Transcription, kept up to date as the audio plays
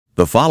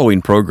The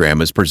following program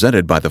is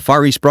presented by the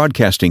Far East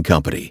Broadcasting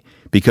Company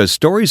because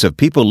stories of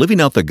people living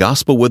out the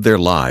gospel with their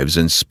lives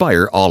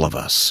inspire all of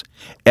us.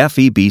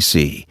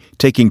 FEBC,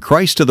 taking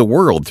Christ to the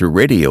world through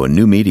radio and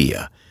new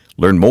media.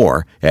 Learn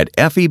more at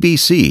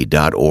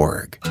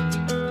FEBC.org.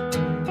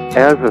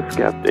 As a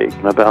skeptic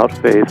about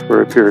faith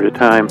for a period of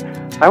time,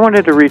 I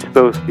wanted to reach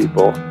those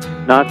people,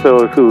 not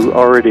those who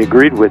already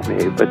agreed with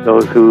me, but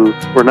those who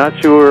were not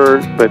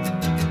sure, but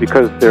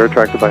because they're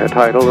attracted by a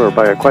title or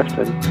by a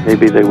question,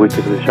 maybe they would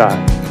give it a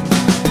shot.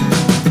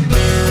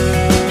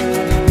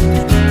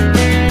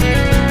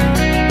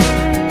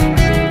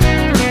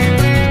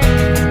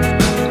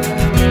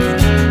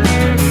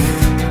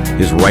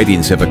 His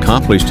writings have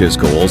accomplished his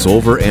goals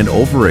over and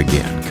over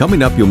again.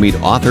 Coming up, you'll meet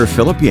author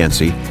Philip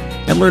Yancey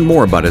and learn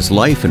more about his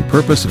life and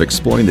purpose of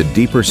exploring the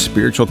deeper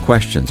spiritual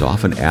questions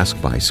often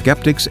asked by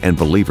skeptics and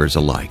believers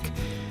alike.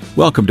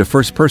 Welcome to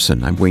First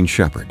Person. I'm Wayne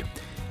Shepherd.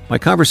 My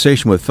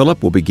conversation with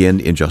Philip will begin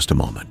in just a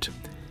moment.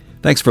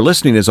 Thanks for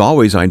listening. As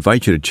always, I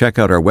invite you to check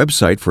out our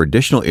website for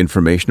additional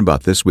information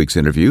about this week's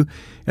interview,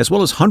 as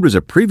well as hundreds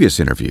of previous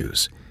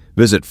interviews.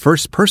 Visit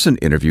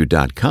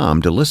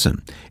firstpersoninterview.com to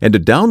listen. And to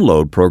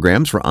download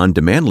programs for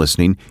on-demand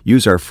listening,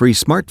 use our free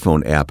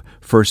smartphone app,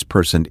 First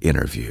Person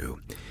Interview.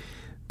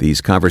 These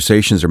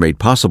conversations are made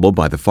possible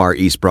by the Far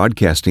East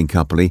Broadcasting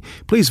Company.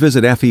 Please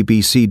visit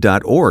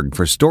FEBC.org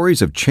for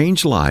stories of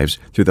changed lives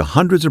through the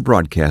hundreds of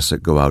broadcasts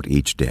that go out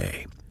each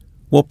day.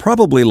 Well,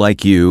 probably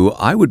like you,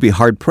 I would be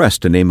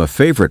hard-pressed to name a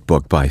favorite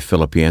book by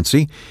Philip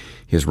Yancey.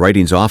 His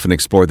writings often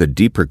explore the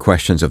deeper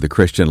questions of the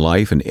Christian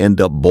life and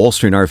end up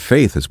bolstering our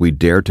faith as we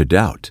dare to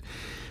doubt.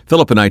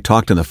 Philip and I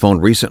talked on the phone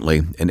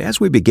recently, and as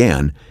we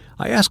began,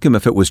 I asked him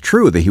if it was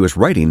true that he was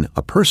writing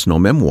a personal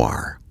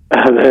memoir.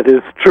 That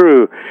is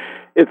true.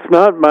 It's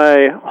not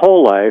my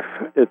whole life.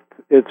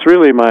 It's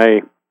really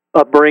my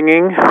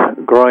upbringing,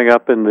 growing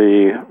up in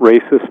the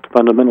racist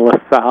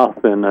fundamentalist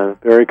South in a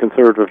very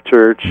conservative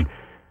church,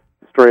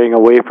 straying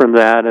away from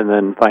that and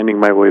then finding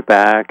my way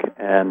back,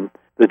 and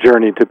the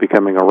journey to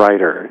becoming a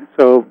writer.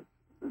 So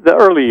the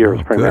early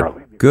years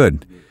primarily.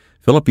 Good.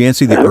 Philip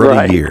Yancey, the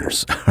early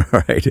years.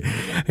 All right.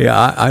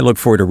 Yeah, I look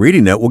forward to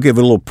reading that. We'll give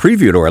a little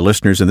preview to our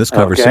listeners in this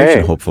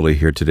conversation, hopefully,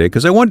 here today,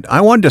 because I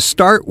wanted to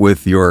start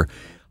with your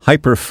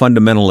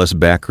hyper-fundamentalist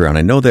background.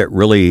 I know that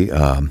really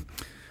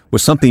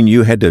was something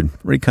you had to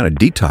really kind of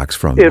detox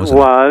from. It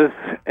was,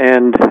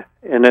 and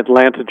in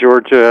Atlanta,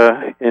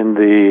 Georgia, in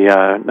the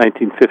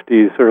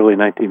 1950s, early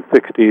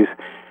 1960s,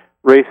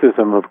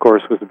 racism, of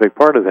course, was a big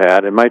part of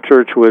that, and my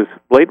church was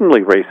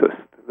blatantly racist.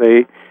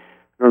 I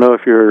don't know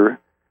if your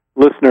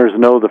listeners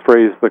know the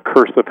phrase "the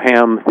curse of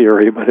Ham"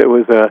 theory, but it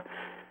was a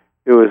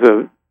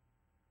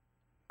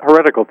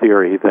heretical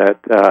theory that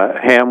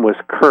Ham was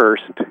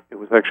cursed. It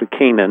was actually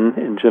Canaan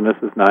in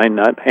Genesis 9,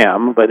 not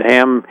Ham, but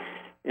Ham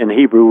in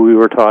Hebrew, we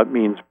were taught,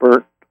 means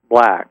burnt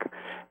black.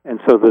 And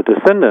so the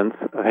descendants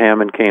of Ham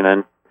and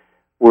Canaan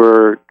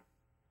were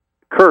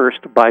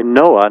cursed by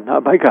Noah,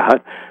 not by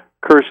God,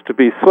 cursed to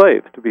be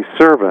slaves, to be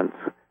servants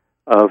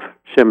of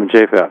Shem and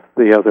Japheth,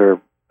 the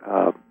other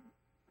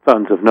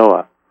sons of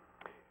Noah.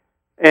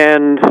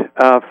 And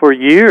for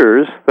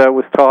years, that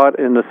was taught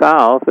in the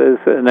South as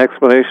an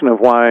explanation of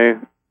why,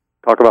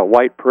 talk about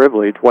white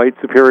privilege, white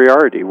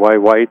superiority, why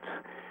whites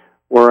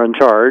were in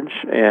charge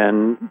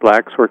and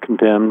blacks were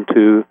condemned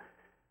to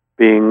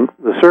being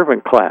the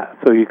servant class.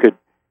 So you could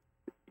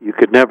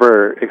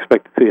never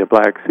expect to see a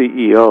black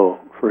CEO,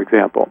 for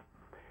example.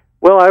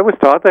 Well, I was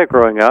taught that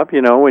growing up.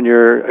 You know, when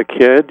you're a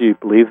kid, you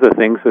believe the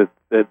things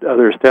that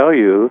others tell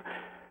you,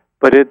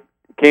 but it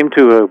came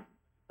to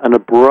an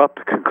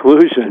abrupt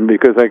conclusion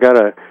because I got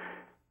a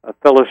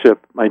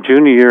fellowship my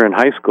junior year in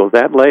high school,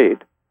 that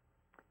late,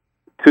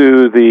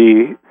 to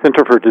the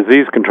Center for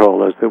Disease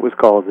Control, as it was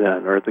called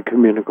then, or the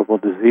Communicable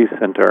Disease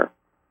Center.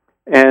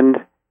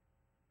 And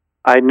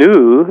I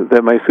knew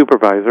that my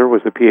supervisor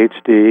was a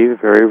PhD, a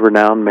very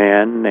renowned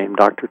man named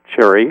Dr.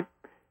 Cherry.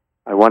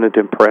 I wanted to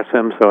impress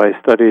him, so I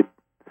studied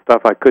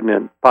stuff I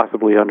couldn't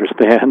possibly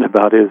understand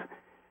about his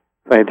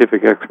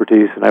scientific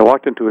expertise. And I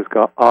walked into his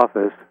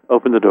office,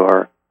 opened the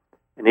door,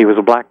 and he was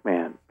a black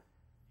man.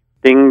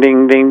 Ding,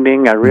 ding, ding,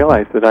 ding. I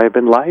realized that I had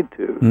been lied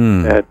to,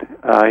 that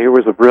he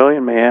was a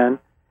brilliant man,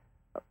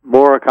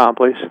 more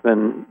accomplished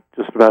than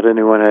just about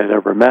anyone I had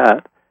ever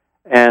met,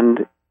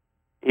 and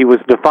he was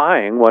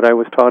defying what I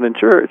was taught in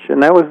church.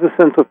 And that was the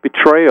sense of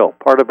betrayal,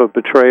 part of a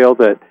betrayal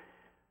that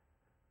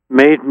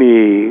made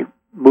me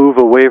move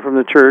away from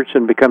the church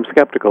and become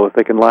skeptical. If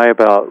they can lie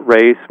about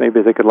race,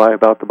 maybe they could lie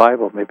about the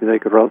Bible, maybe they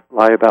could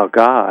lie about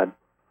God,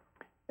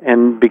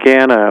 and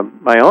began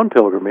my own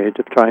pilgrimage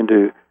of trying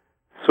to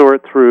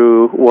sort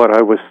through what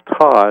I was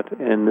taught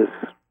in this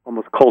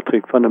almost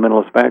cultic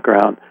fundamentalist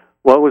background,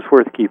 what was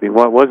worth keeping,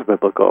 what was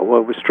biblical,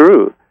 what was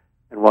true,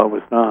 and what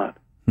was not.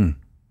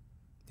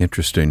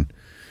 Interesting.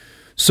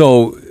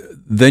 So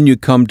then you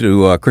come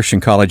to Christian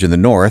college in the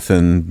North,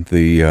 and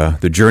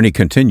the journey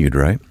continued,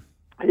 right?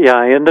 Yeah,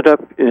 I ended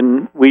up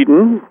in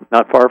Wheaton,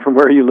 not far from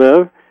where you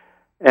live,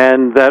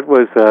 and that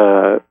was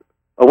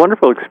a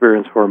wonderful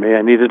experience for me.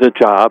 I needed a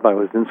job. I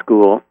was in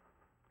school,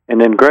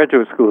 And in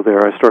graduate school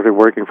there, I started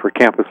working for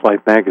Campus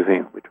Life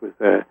magazine, which was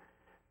a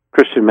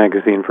Christian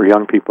magazine for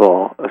young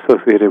people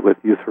associated with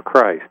Youth for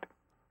Christ.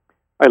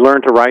 I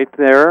learned to write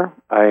there.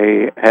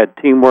 I had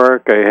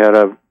teamwork. I had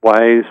a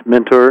wise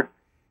mentor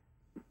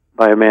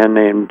by a man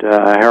named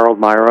Harold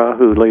Myra,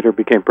 who later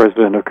became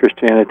president of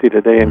Christianity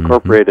Today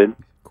Incorporated.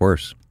 Of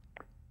course.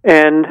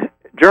 And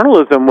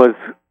journalism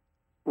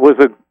was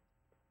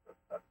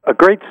a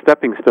great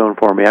stepping stone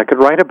for me. I could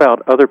write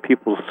about other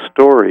people's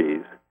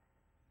stories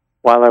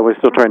while I was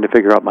still trying to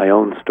figure out my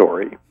own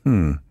story.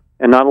 And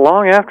not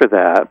long after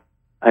that,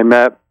 I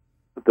met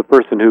the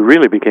person who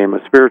really became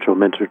a spiritual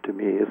mentor to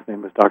me. His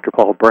name was Dr.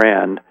 Paul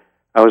Brand.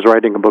 I was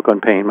writing a book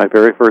on pain, my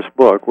very first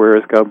book, Where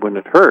is God When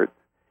It Hurts?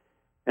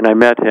 And I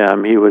met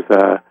him. He was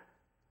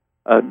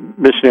a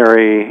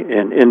missionary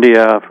in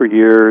India for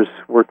years,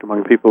 worked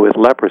among people with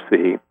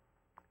leprosy,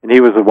 and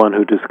he was the one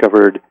who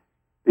discovered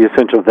the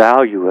essential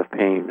value of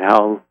pain,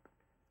 how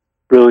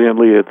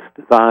brilliantly it's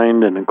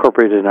designed and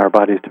incorporated in our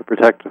bodies to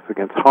protect us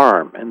against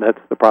harm. And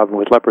that's the problem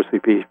with leprosy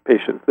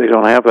patients. They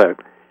don't have a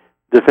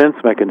defense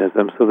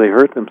mechanism, so they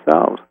hurt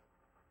themselves.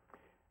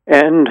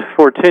 And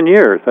for 10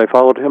 years, I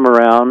followed him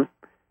around,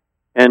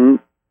 and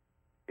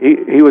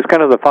he was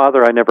kind of the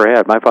father I never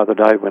had. My father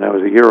died when I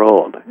was a year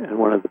old in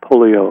one of the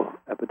polio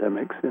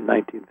epidemics in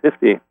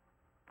 1950.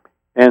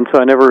 And so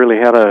I never really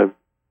had a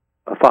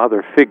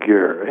father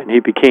figure, and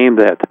he became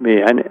that to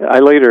me. I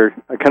later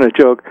kind of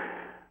joke,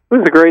 it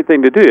was a great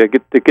thing to do. You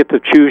get to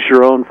choose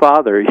your own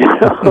father, you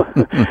know.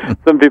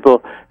 Some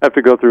people have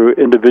to go through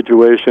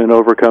individuation,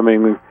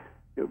 overcoming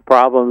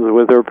problems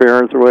with their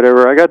parents or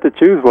whatever. I got to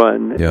choose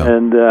one,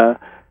 and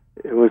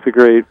it was a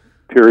great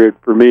period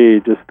for me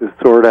just to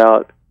sort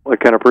out what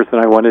kind of person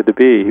I wanted to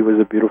be. He was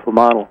a beautiful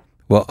model.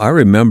 Well, I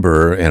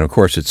remember, and of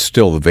course it's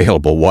still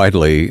available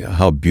widely,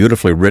 how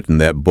beautifully written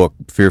that book,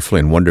 Fearfully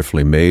and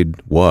Wonderfully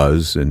Made,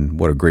 was, and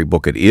what a great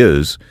book it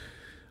is.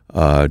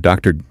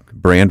 Dr.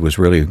 Brand was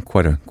really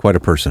quite a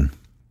person.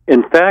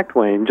 In fact,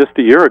 Wayne, just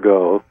a year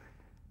ago,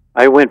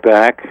 I went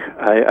back.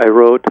 I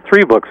wrote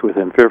 3 books with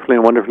him, Fearfully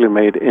and Wonderfully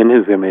Made, In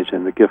His Image,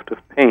 and The Gift of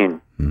Pain.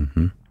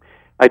 Mm-hmm.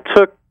 I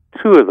took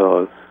 2 of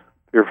those,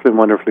 Fearfully and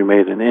Wonderfully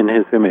Made and In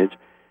His Image,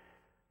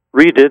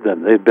 redid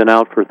them. They'd been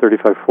out for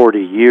 35, 40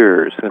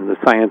 years, and the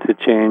science had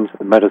changed,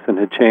 the medicine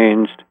had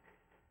changed,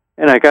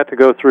 and I got to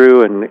go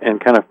through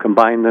and kind of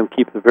combine them,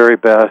 keep the very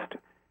best,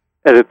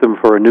 edit them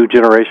for a new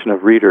generation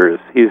of readers.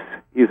 He's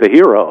a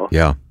hero,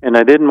 and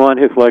I didn't want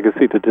his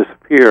legacy to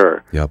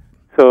disappear. Yep.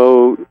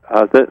 So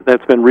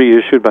that's been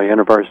reissued by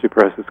InterVarsity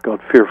Press. It's called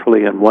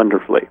Fearfully and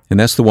Wonderfully. And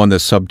that's the one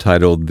that's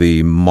subtitled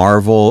The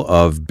Marvel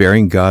of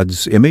Bearing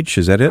God's Image,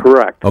 is that it?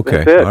 Correct.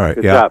 Okay, that's it. All right,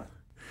 Good job.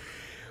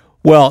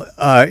 Well,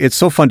 it's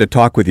so fun to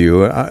talk with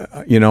you.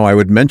 I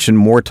would mention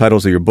more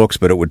titles of your books,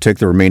 but it would take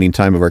the remaining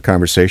time of our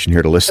conversation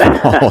here to list them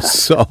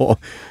all.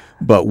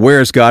 But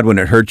Where's God When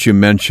It Hurts, you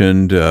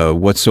mentioned.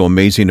 What's So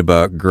Amazing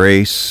About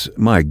Grace?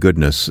 My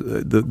goodness,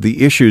 the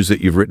issues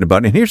that you've written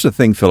about. And here's the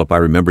thing, Philip, I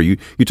remember you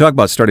talk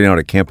about starting out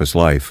at Campus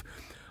Life.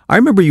 I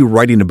remember you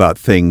writing about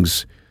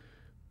things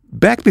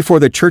back before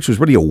the church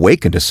was really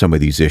awakened to some of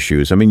these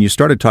issues. I mean, you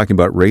started talking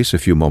about race a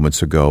few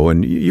moments ago,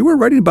 and you were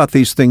writing about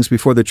these things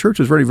before the church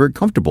was very, very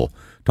comfortable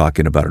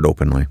talking about it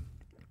openly.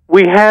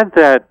 We had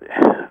that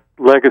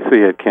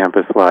legacy at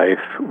Campus Life.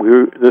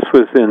 This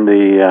was in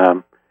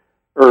the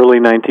early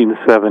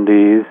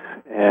 1970s,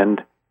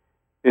 and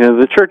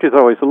the church is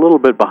always a little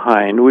bit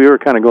behind. We were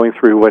kind of going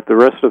through what the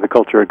rest of the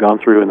culture had gone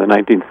through in the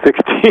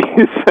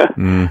 1960s.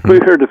 Mm-hmm. We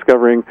were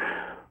discovering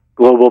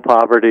global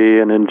poverty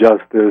and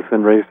injustice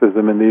and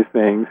racism and these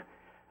things.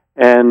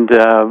 And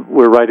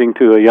we're writing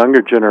to a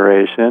younger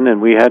generation,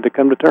 and we had to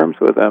come to terms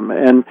with them.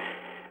 And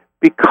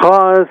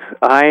because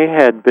I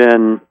had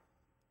been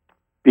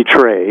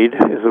betrayed,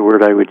 is the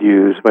word I would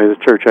use, by the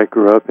church I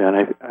grew up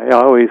in, I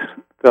always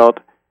felt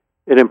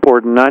it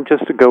important not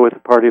just to go with the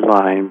party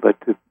line, but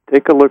to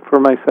take a look for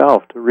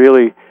myself, to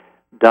really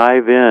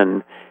dive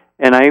in.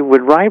 And I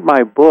would write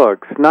my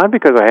books, not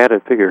because I had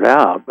it figured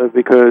out, but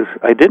because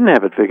I didn't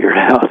have it figured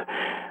out.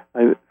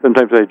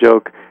 Sometimes I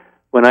joke,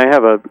 when I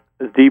have a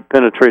deep,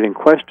 penetrating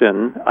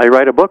question, I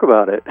write a book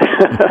about it,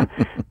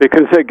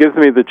 because it gives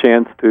me the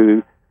chance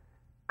to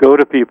go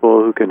to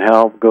people who can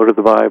help, go to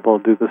the Bible,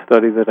 do the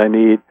study that I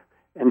need,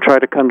 and try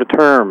to come to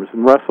terms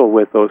and wrestle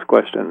with those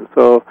questions.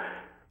 So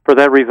for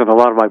that reason, a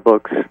lot of my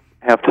books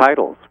have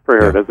titles.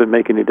 Prayer doesn't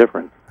make any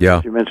difference. Yeah.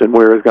 As you mentioned,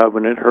 Where is God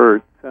When It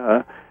Hurts?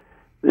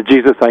 The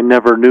Jesus I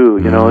Never Knew.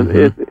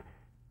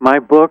 My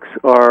books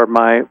are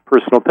my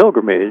personal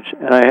pilgrimage,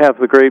 and I have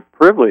the great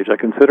privilege, I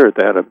consider it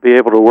that, of being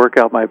able to work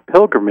out my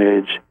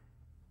pilgrimage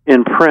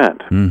in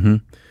print. Mm-hmm.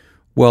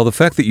 Well, the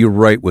fact that you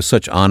write with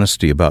such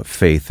honesty about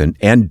faith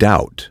and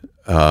doubt,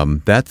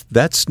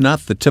 that's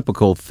not the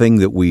typical thing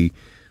that we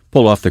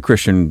pull off the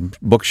Christian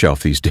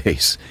bookshelf these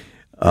days.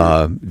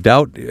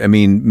 Doubt, I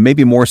mean,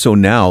 maybe more so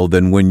now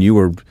than when you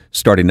were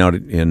starting out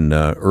in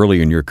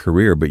early in your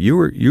career, but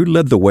you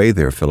led the way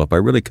there, Philip. I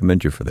really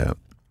commend you for that.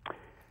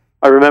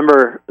 I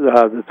remember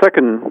the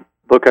second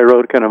book I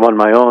wrote kind of on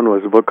my own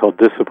was a book called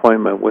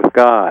Disappointment with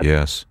God.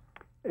 Yes.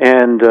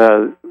 And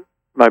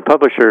my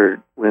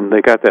publisher, when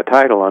they got that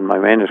title on my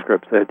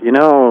manuscript, said,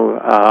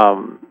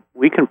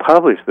 we can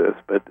publish this,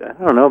 but I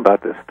don't know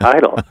about this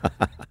title.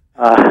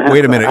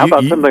 Wait a minute. How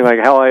about something like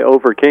How I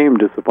Overcame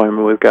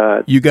Disappointment with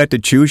God? You got to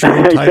choose your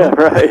own title? Yeah,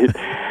 right.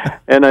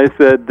 And I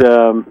said,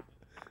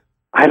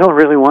 I don't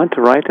really want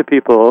to write to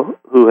people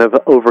who have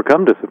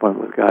overcome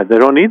disappointment with God. They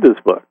don't need this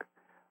book.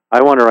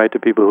 I want to write to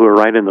people who are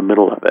right in the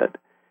middle of it.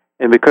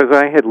 And because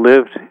I had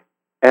lived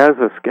as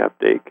a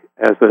skeptic,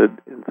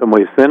 in some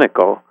ways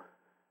cynical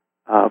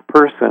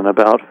person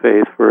about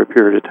faith for a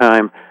period of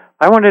time,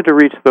 I wanted to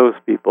reach those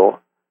people,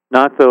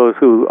 not those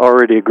who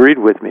already agreed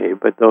with me,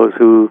 but those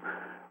who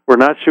were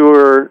not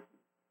sure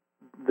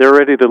they're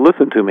ready to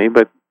listen to me,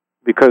 but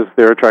because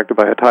they're attracted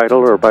by a title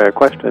or by a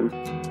question,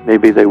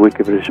 maybe they would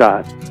give it a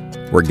shot.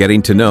 We're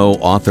getting to know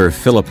author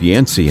Philip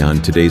Yancey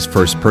on today's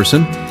First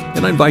Person,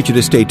 and I invite you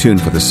to stay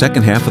tuned for the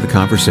second half of the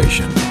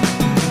conversation.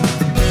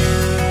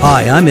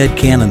 Hi, I'm Ed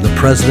Cannon, the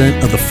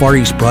president of the Far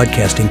East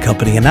Broadcasting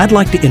Company, and I'd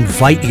like to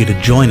invite you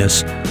to join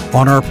us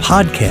on our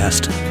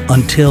podcast,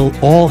 Until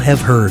All Have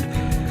Heard,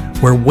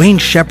 where Wayne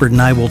Shepherd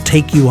and I will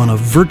take you on a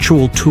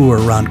virtual tour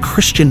around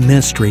Christian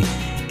ministry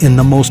in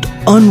the most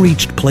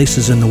unreached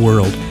places in the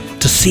world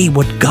to see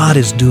what God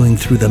is doing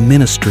through the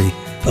ministry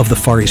of the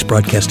Far East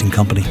Broadcasting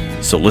Company.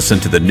 So listen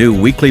to the new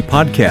weekly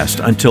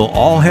podcast, Until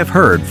All Have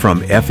Heard,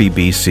 from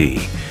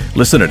FEBC.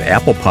 Listen at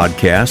Apple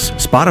Podcasts,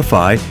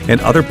 Spotify, and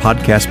other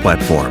podcast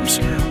platforms,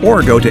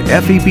 or go to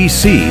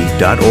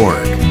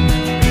febc.org.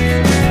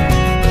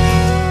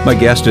 My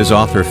guest is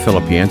author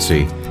Philip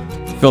Yancey.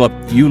 Philip,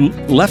 you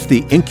left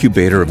the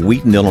incubator of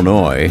Wheaton,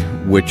 Illinois,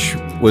 which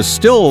was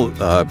still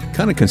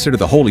kind of considered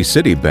the holy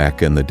city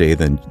back in the day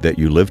that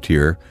you lived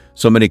here.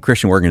 So many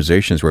Christian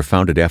organizations were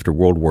founded after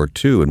World War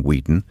II in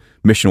Wheaton,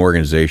 mission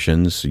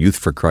organizations, Youth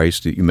for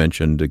Christ that you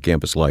mentioned,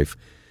 Campus Life.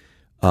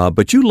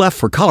 But you left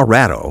for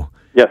Colorado.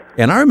 Yes.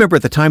 And I remember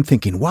at the time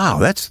thinking, wow,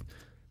 that's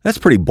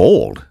pretty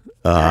bold.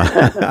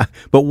 But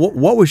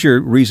what was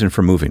your reason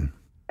for moving?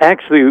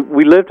 Actually,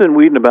 we lived in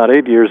Wheaton about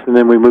 8 years, and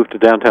then we moved to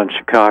downtown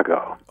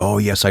Chicago. Oh,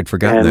 yes, I'd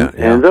forgotten that.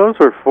 Yeah. And those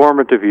were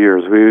formative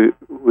years.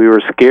 We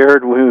were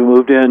scared when we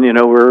moved in.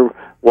 We're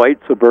white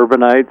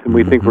suburbanites, and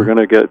we think we're going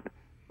to get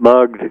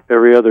mugged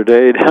every other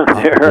day down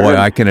there. Boy,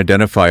 I can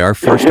identify our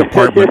first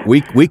apartment.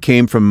 We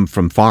came from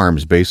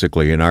farms,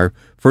 basically, and our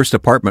first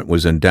apartment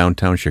was in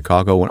downtown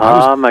Chicago.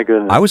 My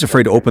goodness. I was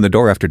afraid to open the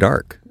door after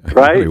dark.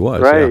 Right, I really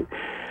was, right.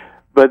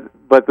 Yeah.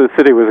 But the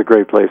city was a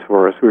great place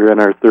for us. We were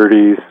in our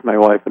 30s, my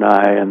wife and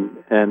I,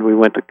 and we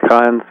went to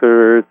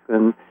concerts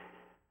and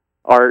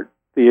art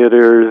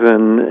theaters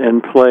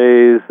and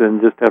plays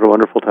and just had a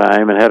wonderful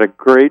time and had a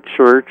great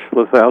church,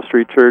 LaSalle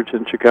Street Church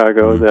in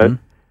Chicago, that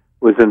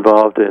was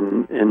involved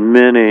in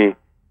many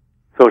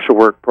social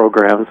work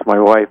programs. My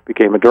wife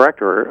became a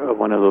director of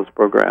one of those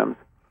programs.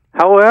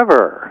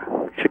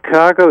 However,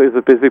 Chicago is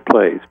a busy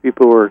place.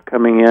 People were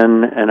coming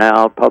in and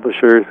out,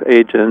 publishers,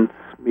 agents,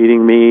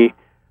 meeting me.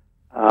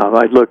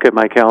 I'd look at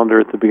my calendar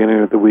at the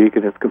beginning of the week,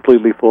 and it's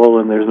completely full,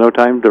 and there's no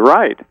time to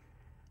write.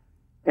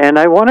 And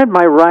I wanted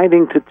my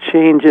writing to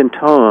change in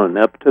tone.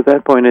 Up to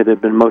that point, it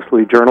had been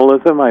mostly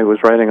journalism. I was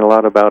writing a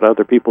lot about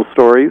other people's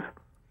stories,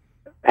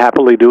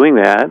 happily doing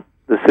that.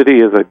 The city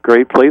is a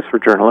great place for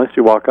journalists.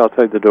 You walk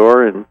outside the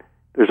door, and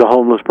there's a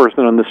homeless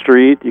person on the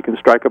street. You can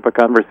strike up a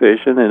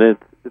conversation, and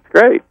it's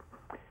great.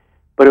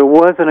 But it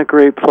wasn't a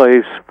great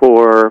place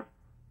for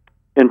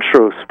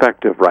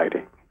introspective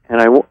writing.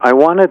 And I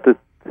wanted to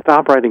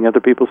stop writing other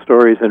people's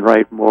stories and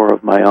write more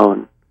of my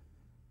own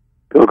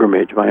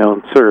pilgrimage, my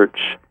own search.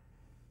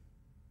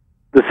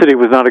 The city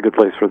was not a good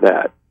place for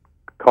that.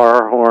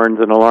 Car horns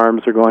and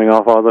alarms are going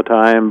off all the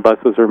time.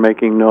 Buses are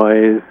making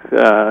noise.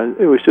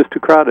 It was just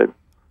too crowded.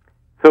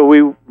 So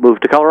we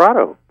moved to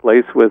Colorado, a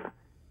place with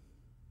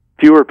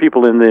fewer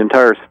people in the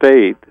entire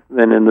state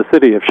than in the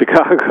city of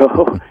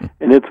Chicago,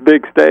 and it's a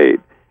big state.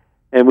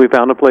 And we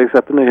found a place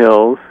up in the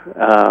hills,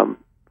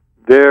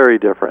 very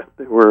different.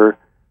 There were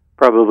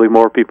probably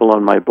more people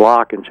on my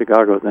block in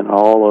Chicago than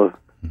all of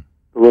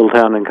the little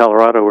town in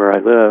Colorado where I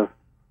live.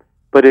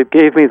 But it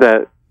gave me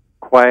that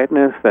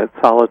quietness, that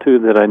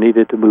solitude that I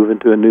needed to move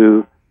into a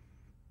new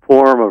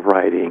form of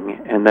writing,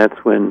 and that's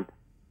when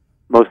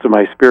most of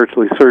my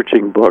spiritually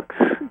searching books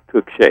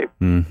took shape.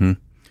 Mm-hmm.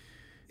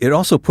 It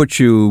also puts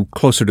you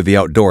closer to the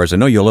outdoors. I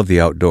know you love the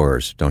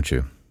outdoors, don't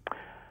you?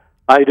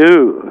 I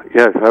do,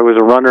 yes. I was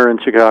a runner in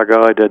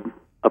Chicago. I did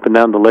up and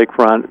down the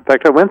lakefront. In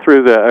fact, I ran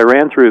through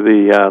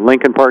the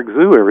Lincoln Park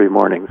Zoo every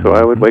morning, so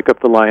I would wake up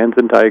the lions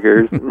and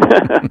tigers.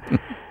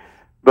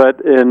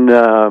 But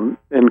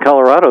in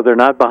Colorado, they're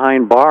not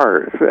behind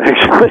bars.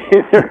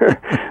 Actually,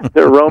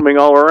 they're roaming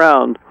all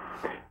around.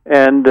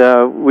 And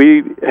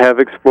we have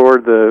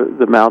explored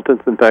the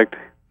mountains. In fact,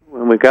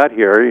 when we got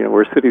here,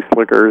 we're city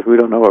slickers. We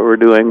don't know what we're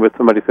doing. But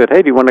somebody said,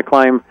 "Hey, do you want to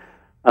climb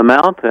a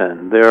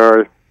mountain?" There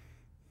are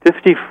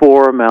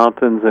 54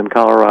 mountains in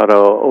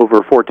Colorado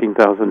over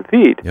 14,000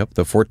 feet. Yep,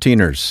 the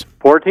 14ers.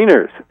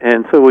 14ers.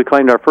 And so we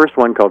climbed our first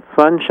one called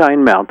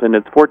Sunshine Mountain.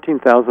 It's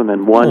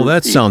 14,001 Oh,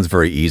 that feet. Sounds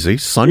very easy.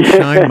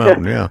 Sunshine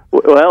Mountain, yeah.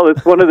 Well,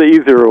 it's one of the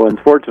easier ones,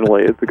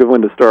 fortunately. It's a good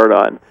one to start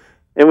on.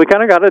 And we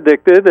kind of got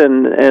addicted,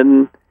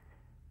 and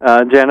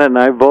Janet and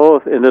I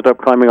both ended up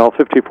climbing all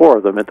 54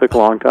 of them. It took a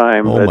long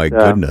time. Oh, but, my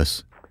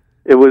goodness.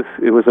 It was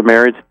a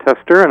marriage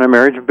tester and a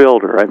marriage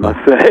builder, I must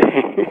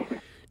say.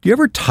 Do you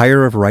ever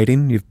tire of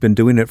writing? You've been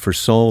doing it for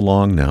so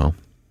long now.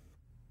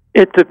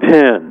 It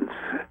depends.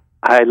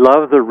 I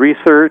love the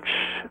research.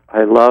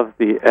 I love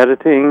the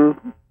editing,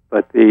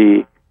 but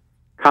the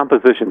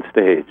composition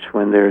stage,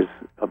 when there's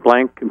a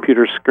blank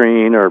computer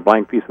screen or a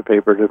blank piece of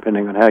paper,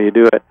 depending on how you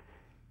do it,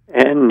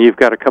 and you've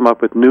got to come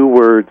up with new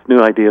words, new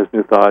ideas,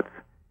 new thoughts,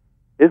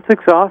 it's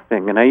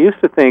exhausting. And I used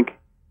to think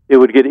it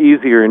would get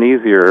easier and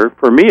easier.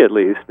 For me, at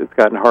least, it's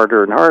gotten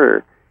harder and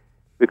harder,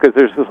 because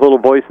there's this little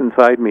voice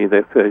inside me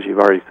that says, you've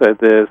already said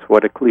this,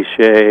 what a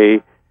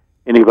cliche,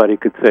 anybody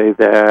could say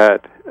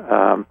that.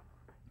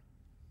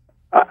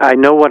 I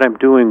know what I'm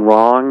doing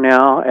wrong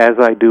now as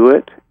I do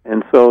it,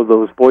 and so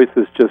those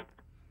voices just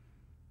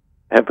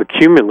have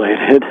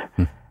accumulated,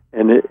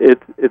 and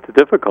it's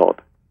difficult.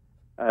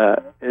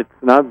 It's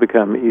not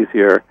become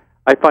easier.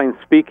 I find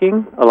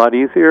speaking a lot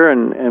easier,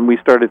 and we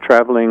started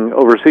traveling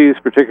overseas,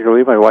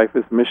 particularly. My wife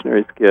is a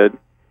missionary's kid,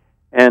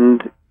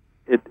 and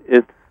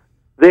it's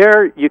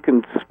there you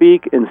can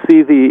speak and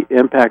see the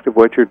impact of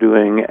what you're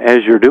doing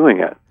as you're doing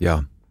it.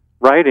 Yeah.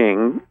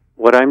 Writing,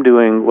 what I'm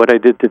doing, what I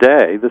did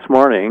today, this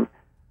morning,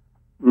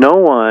 no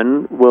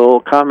one will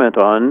comment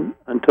on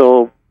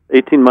until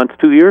 18 months,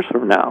 2 years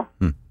from now,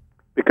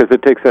 because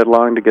it takes that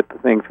long to get the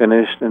thing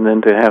finished and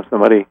then to have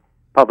somebody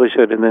publish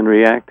it and then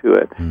react to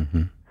it.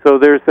 Mm-hmm. So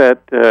there's that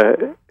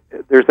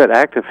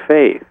act of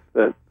faith,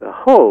 the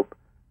hope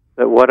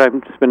that what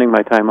I'm spending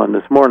my time on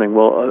this morning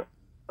will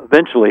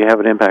eventually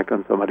have an impact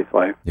on somebody's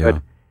life. Yeah.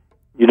 But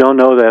you don't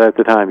know that at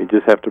the time. You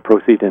just have to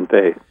proceed in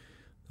faith.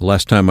 The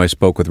last time I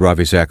spoke with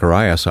Ravi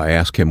Zacharias, I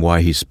asked him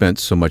why he spent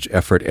so much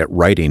effort at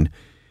writing,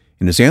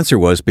 and his answer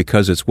was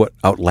because it's what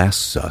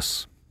outlasts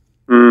us.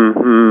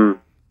 Mm-hmm.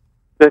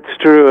 That's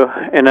true.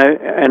 And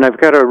I've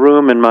got a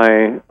room in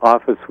my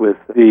office with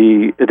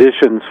the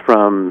editions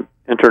from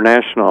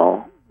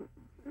international,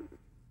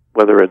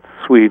 whether it's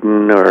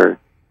Sweden or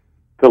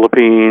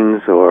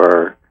Philippines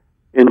or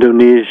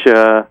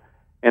Indonesia,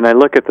 and I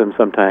look at them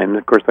sometimes.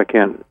 Of course, I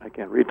can't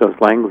read those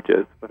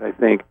languages, but I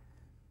think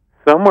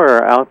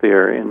somewhere out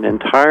there in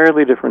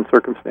entirely different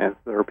circumstances,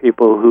 there are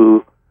people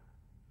who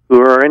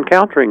are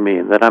encountering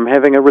me that I'm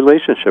having a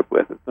relationship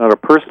with. It's not a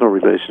personal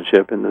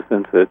relationship in the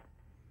sense that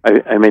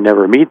I may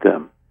never meet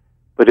them,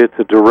 but it's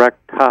a direct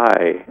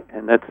tie,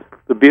 and that's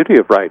the beauty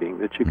of writing,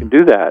 that you can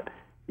do that.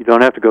 You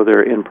don't have to go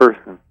there in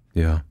person.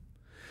 Yeah.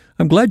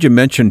 I'm glad you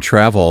mentioned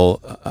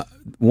travel.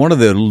 One of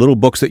the little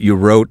books that you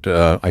wrote,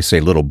 I say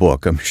little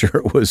book, I'm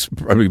sure it was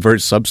probably very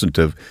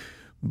substantive,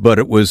 but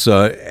it was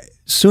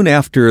soon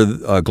after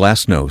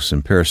Glasnost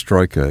and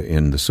Perestroika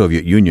in the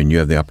Soviet Union. You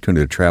had the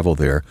opportunity to travel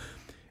there.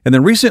 And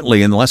then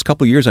recently, in the last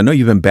couple of years, I know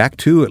you've been back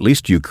to at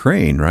least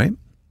Ukraine, right?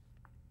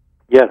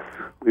 Yes.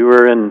 We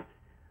were in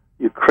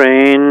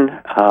Ukraine,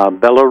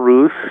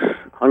 Belarus,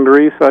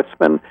 Hungary, so I've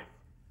spent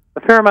a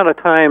fair amount of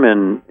time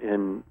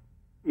in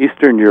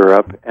Eastern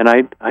Europe, and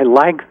I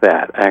like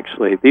that,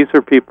 actually. These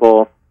are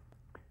people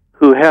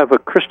who have a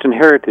Christian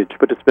heritage,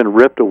 but it's been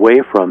ripped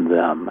away from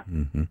them.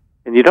 Mm-hmm.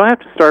 And you don't have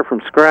to start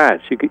from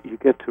scratch. You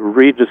get to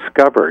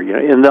rediscover. You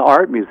know, in the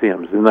art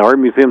museums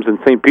in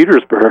St.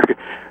 Petersburg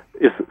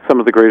is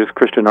some of the greatest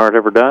Christian art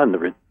ever done. The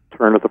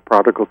Return of the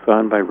Prodigal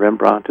Son by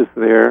Rembrandt is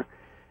there.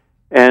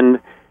 And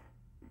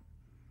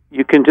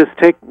you can just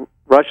take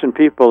Russian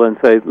people and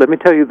say, let me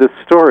tell you this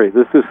story.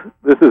 This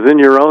is in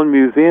your own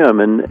museum,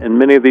 and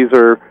many of these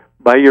are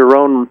by your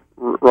own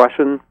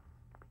Russian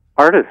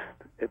artists.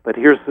 But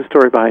here's the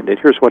story behind it.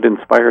 Here's what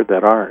inspired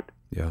that art.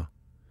 Yeah.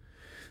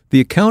 The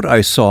account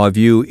I saw of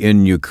you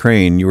in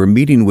Ukraine, you were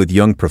meeting with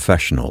young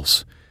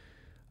professionals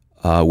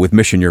with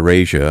Mission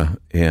Eurasia,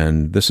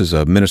 and this is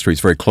a ministry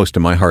that's very close to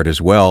my heart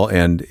as well,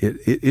 and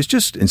it's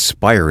just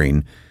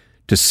inspiring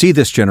to see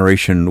this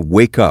generation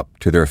wake up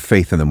to their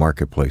faith in the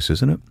marketplace,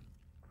 isn't it?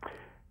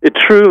 It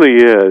truly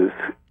is.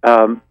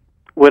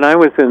 When I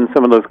was in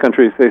some of those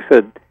countries, they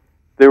said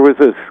there was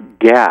this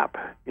gap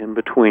in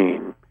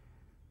between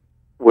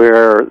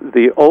where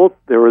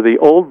there were the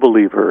old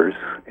believers,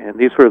 and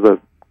these were the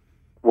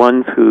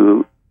ones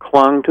who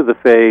clung to the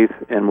faith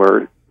and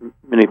were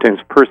many times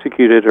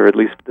persecuted or at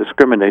least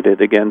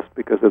discriminated against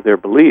because of their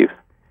beliefs,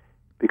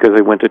 because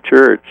they went to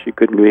church. You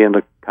couldn't be in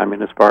the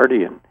Communist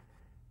Party and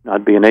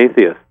not be an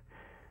atheist.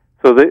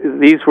 So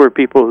these were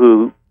people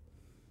who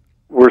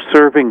were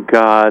serving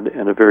God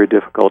in a very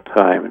difficult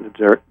time, in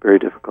a very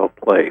difficult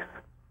place.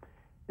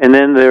 And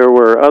then there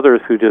were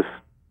others who just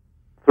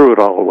threw it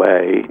all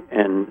away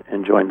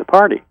and joined the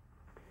party.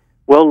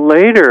 Well,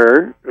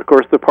 later, of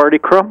course, the party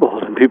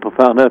crumbled, and people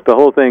found out the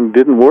whole thing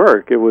didn't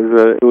work. It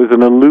was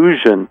an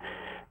illusion.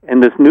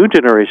 And this new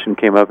generation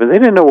came up, and they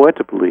didn't know what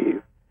to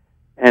believe.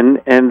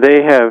 And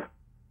they have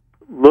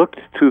looked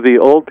to the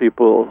old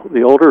people,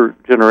 the older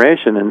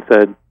generation, and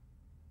said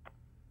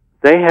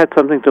they had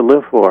something to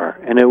live for,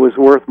 and it was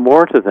worth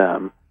more to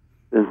them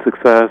than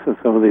success and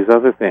some of these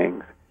other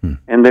things.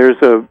 And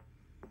there's a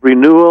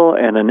renewal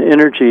and an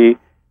energy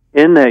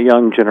in that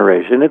young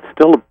generation. It's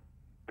still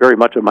very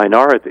much a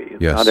minority.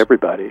 It's not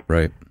everybody.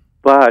 Right.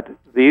 But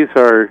these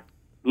are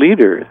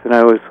leaders, and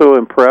I was so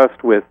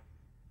impressed with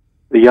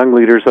the young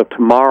leaders of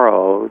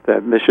tomorrow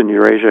that Mission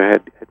Eurasia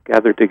had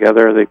gathered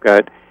together. They've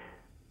got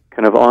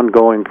kind of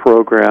ongoing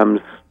programs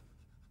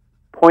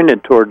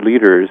pointed toward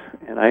leaders,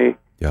 and I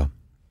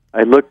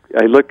look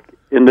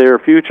in their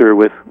future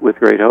with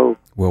great hope.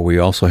 Well, we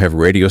also have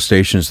radio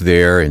stations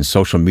there and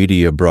social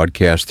media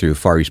broadcast through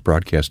Far East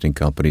Broadcasting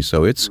Company.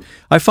 So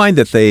I find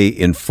that they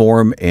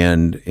inform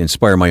and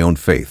inspire my own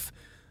faith.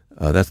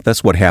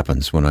 That's what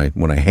happens when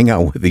I hang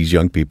out with these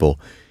young people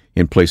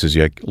in places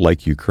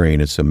like Ukraine.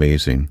 It's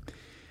amazing.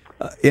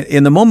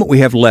 In the moment we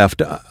have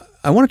left,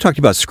 I want to talk to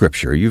you about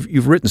Scripture.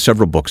 You've written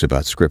several books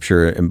about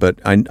Scripture, but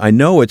I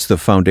know it's the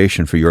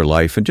foundation for your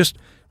life. And just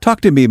talk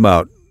to me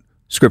about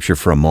Scripture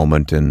for a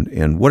moment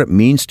and what it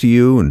means to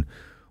you and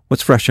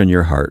what's fresh on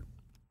your heart.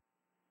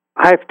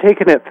 I've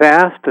taken it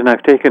fast and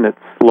I've taken it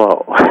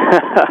slow.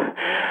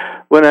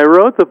 When I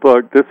wrote the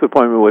book,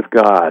 Disappointment with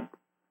God,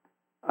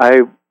 I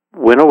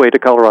went away to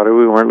Colorado.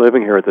 We weren't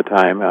living here at the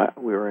time.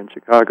 We were in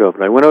Chicago.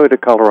 But I went away to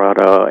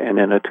Colorado and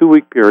in a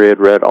 2-week period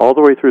read all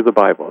the way through the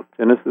Bible,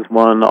 Genesis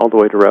 1 all the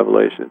way to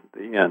Revelation,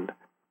 the end,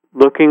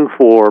 looking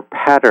for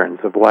patterns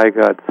of why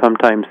God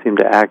sometimes seemed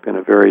to act in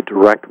a very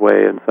direct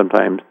way and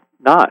sometimes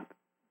not.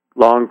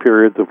 Long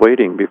periods of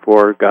waiting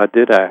before God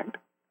did act.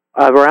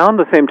 Around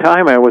the same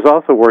time, I was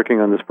also working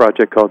on this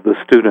project called the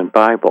Student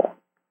Bible.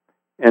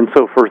 And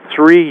so for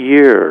 3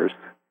 years,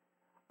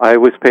 I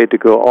was paid to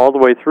go all the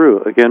way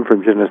through, again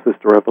from Genesis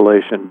to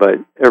Revelation, but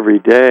every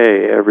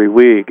day, every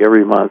week,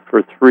 every month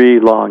for 3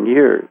 long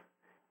years.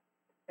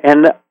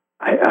 And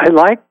I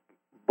like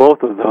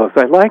both of those.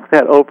 I like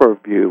that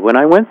overview. When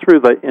I went through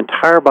the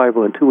entire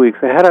Bible in 2 weeks,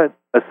 I had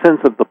a sense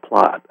of the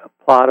plot, a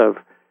plot of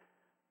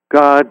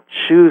God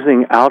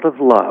choosing out of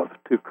love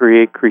to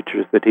create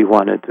creatures that he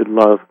wanted to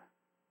love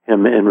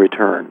him in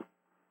return.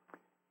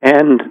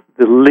 And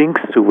the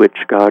lengths to which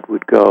God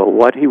would go,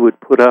 what he would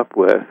put up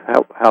with,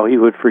 how he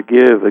would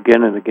forgive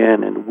again and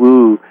again and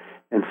woo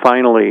and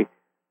finally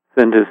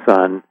send his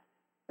son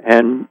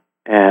and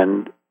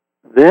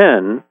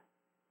then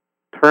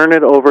turn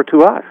it over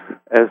to us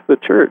as the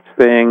church,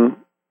 saying,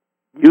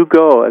 you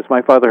go as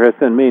my Father has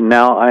sent me,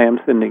 now I am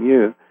sending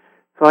you.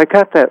 So I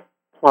got that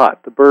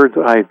plot, the bird's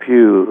eye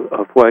view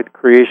of what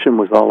creation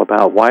was all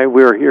about, why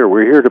we're here.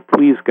 We're here to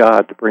please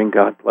God, to bring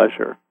God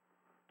pleasure.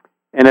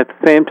 And at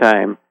the same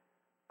time,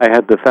 I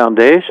had the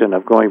foundation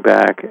of going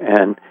back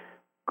and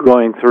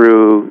going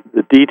through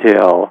the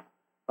detail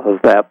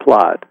of that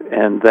plot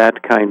and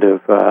that kind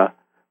of,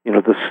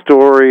 the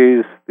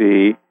stories,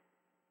 the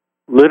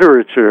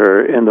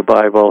literature in the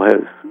Bible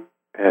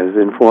has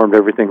informed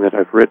everything that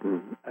I've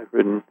written. I've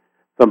written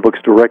some books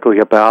directly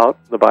about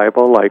the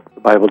Bible, like the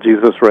Bible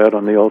Jesus read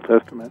on the Old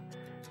Testament.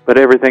 But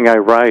everything I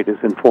write is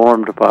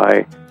informed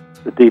by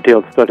the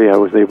detailed study I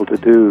was able to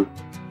do.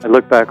 I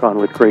look back on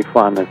with great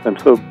fondness. I'm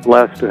so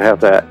blessed to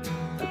have that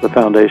as the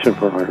foundation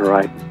for my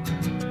writing.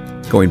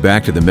 Going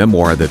back to the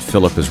memoir that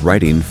Philip is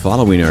writing,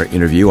 following our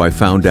interview, I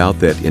found out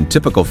that in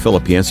typical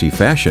Philip Yancey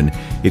fashion,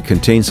 it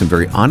contains some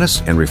very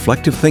honest and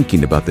reflective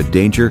thinking about the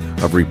danger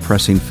of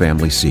repressing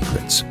family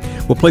secrets.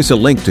 We'll place a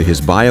link to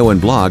his bio and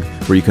blog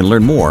where you can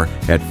learn more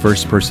at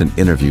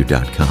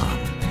firstpersoninterview.com.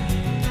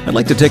 I'd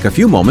like to take a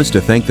few moments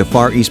to thank the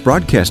Far East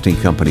Broadcasting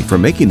Company for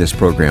making this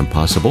program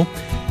possible.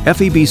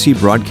 FEBC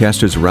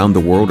broadcasters around the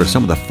world are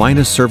some of the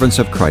finest servants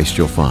of Christ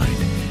you'll find.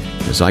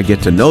 As I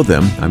get to know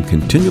them, I'm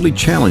continually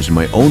challenged in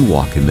my own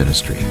walk in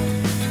ministry.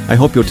 I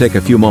hope you'll take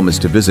a few moments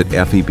to visit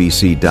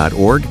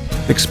FEBC.org,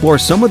 explore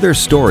some of their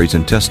stories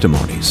and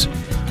testimonies.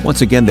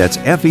 Once again, that's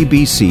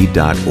FEBC.org.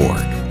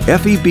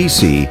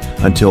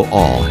 FEBC, until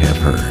all have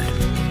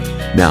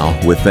heard. Now,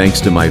 with thanks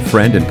to my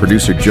friend and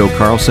producer Joe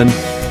Carlson,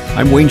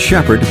 I'm Wayne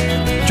Shepherd.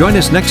 Join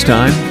us next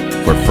time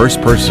for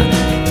First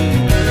Person.